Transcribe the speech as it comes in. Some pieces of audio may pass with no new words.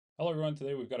Hello everyone,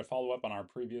 today we've got a follow-up on our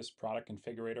previous product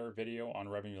configurator video on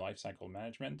revenue lifecycle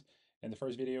management. In the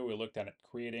first video, we looked at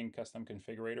creating custom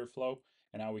configurator flow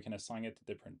and how we can assign it to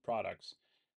different products.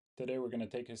 Today, we're going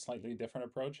to take a slightly different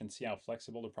approach and see how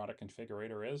flexible the product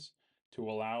configurator is to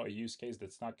allow a use case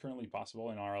that's not currently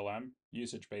possible in RLM,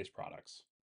 usage-based products.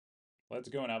 Let's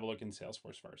go and have a look in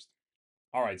Salesforce first.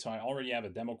 All right, so I already have a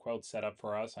demo quote set up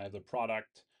for us. I have the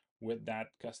product with that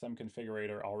custom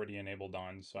configurator already enabled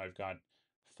on. So I've got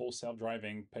full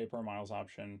self-driving pay-per-miles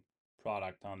option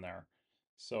product on there.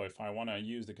 So if I want to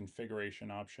use the configuration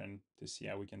option to see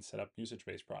how we can set up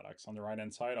usage-based products, on the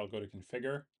right-hand side, I'll go to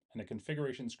configure, and the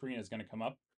configuration screen is going to come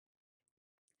up.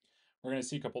 We're going to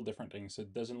see a couple different things. So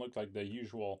it doesn't look like the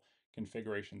usual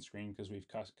configuration screen because we've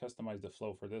customized the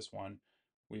flow for this one.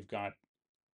 We've got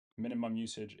minimum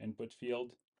usage input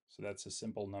field. So that's a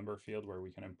simple number field where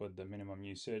we can input the minimum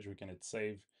usage. We can hit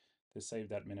save to save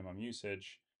that minimum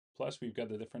usage. Plus we've got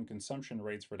the different consumption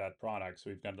rates for that product. So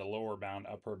we've got the lower bound,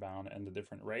 upper bound, and the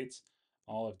different rates.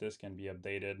 All of this can be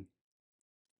updated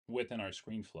within our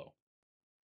screen flow.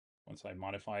 Once I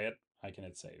modify it, I can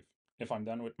hit save. If I'm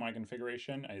done with my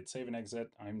configuration, I hit save and exit.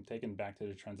 I'm taken back to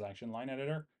the transaction line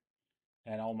editor,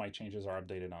 and all my changes are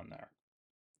updated on there.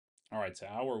 All right, so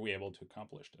how were we able to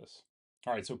accomplish this?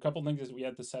 All right, so a couple things that we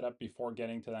had to set up before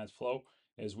getting to that flow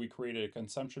is we created a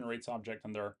consumption rates object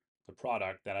under the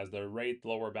product that has the rate,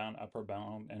 lower bound, upper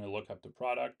bound, and a lookup to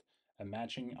product, a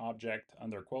matching object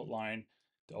under quote line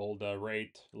to hold the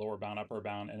rate, lower bound, upper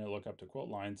bound, and a lookup to quote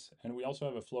lines. And we also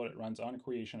have a flow that runs on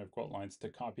creation of quote lines to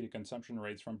copy the consumption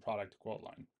rates from product to quote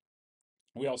line.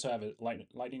 We also have a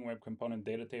Lightning Web Component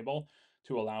data table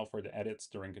to allow for the edits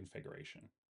during configuration.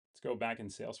 Let's go back in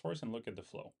Salesforce and look at the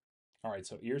flow. All right,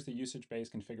 so here's the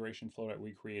usage-based configuration flow that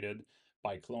we created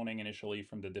by cloning initially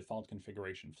from the default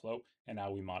configuration flow, and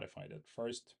now we modified it.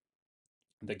 First,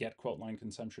 the get quote line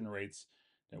consumption rates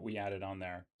that we added on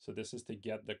there. So this is to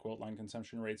get the quote line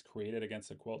consumption rates created against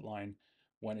the quote line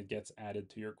when it gets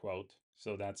added to your quote.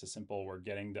 So that's a simple, we're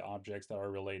getting the objects that are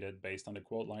related based on the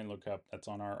quote line lookup that's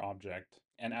on our object.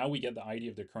 And how we get the ID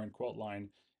of the current quote line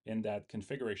in that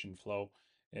configuration flow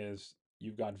is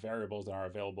you've got variables that are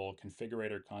available,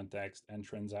 configurator context and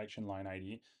transaction line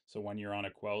ID. So when you're on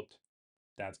a quote,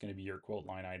 that's going to be your quote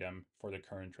line item for the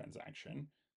current transaction.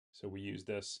 So we use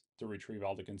this to retrieve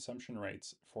all the consumption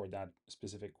rates for that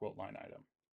specific quote line item.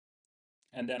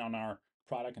 And then on our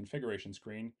product configuration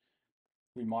screen,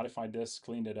 we modified this,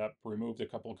 cleaned it up, removed a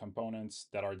couple components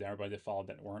that are there by default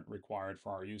that weren't required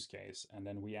for our use case. And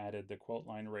then we added the quote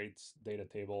line rates data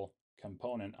table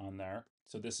component on there.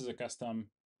 So this is a custom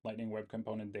Lightning Web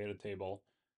Component data table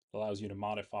that allows you to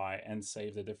modify and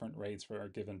save the different rates for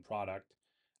a given product.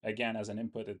 Again, as an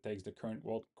input, it takes the current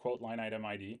quote line item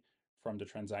ID from the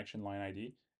transaction line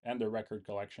ID and the record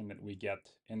collection that we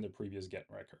get in the previous get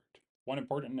record. One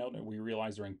important note that we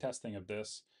realized during testing of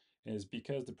this is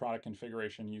because the product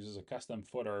configuration uses a custom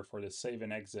footer for the save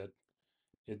and exit,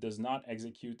 it does not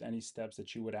execute any steps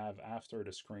that you would have after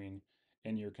the screen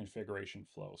in your configuration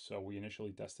flow. So we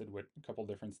initially tested with a couple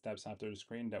different steps after the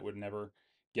screen that would never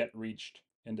get reached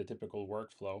in the typical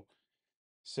workflow.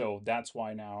 So that's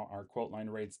why now our quote line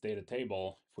rates data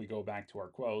table, if we go back to our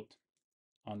quote,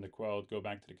 on the quote, go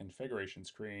back to the configuration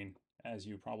screen, as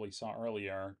you probably saw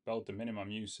earlier, both the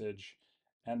minimum usage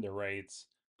and the rates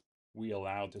we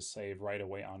allow to save right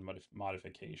away on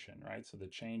modification, right? So the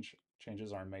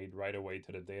changes are made right away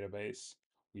to the database.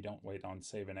 We don't wait on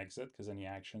save and exit because any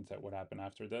actions that would happen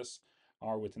after this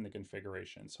are within the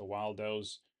configuration. So while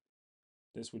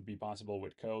this would be possible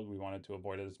with code, we wanted to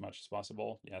avoid it as much as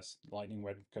possible. Yes, Lightning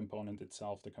Web Component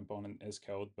itself, the component is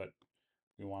code, but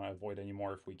we want to avoid any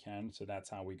more if we can. So that's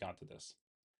how we got to this.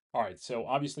 All right, so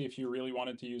obviously if you really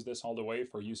wanted to use this all the way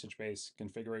for usage-based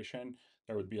configuration,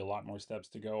 there would be a lot more steps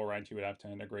to go, right? You would have to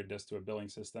integrate this to a billing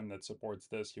system that supports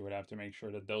this. You would have to make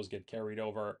sure that those get carried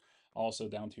over also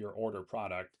down to your order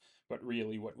product. But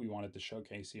really what we wanted to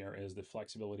showcase here is the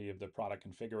flexibility of the product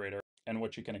configurator and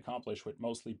what you can accomplish with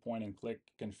mostly point and click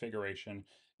configuration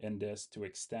in this to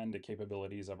extend the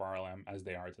capabilities of RLM as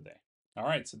they are today. All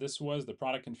right, so this was the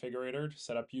product configurator to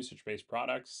set up usage-based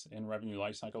products in revenue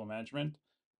lifecycle management.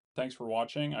 Thanks for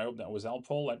watching. I hope that was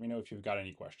helpful. Let me know if you've got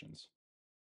any questions.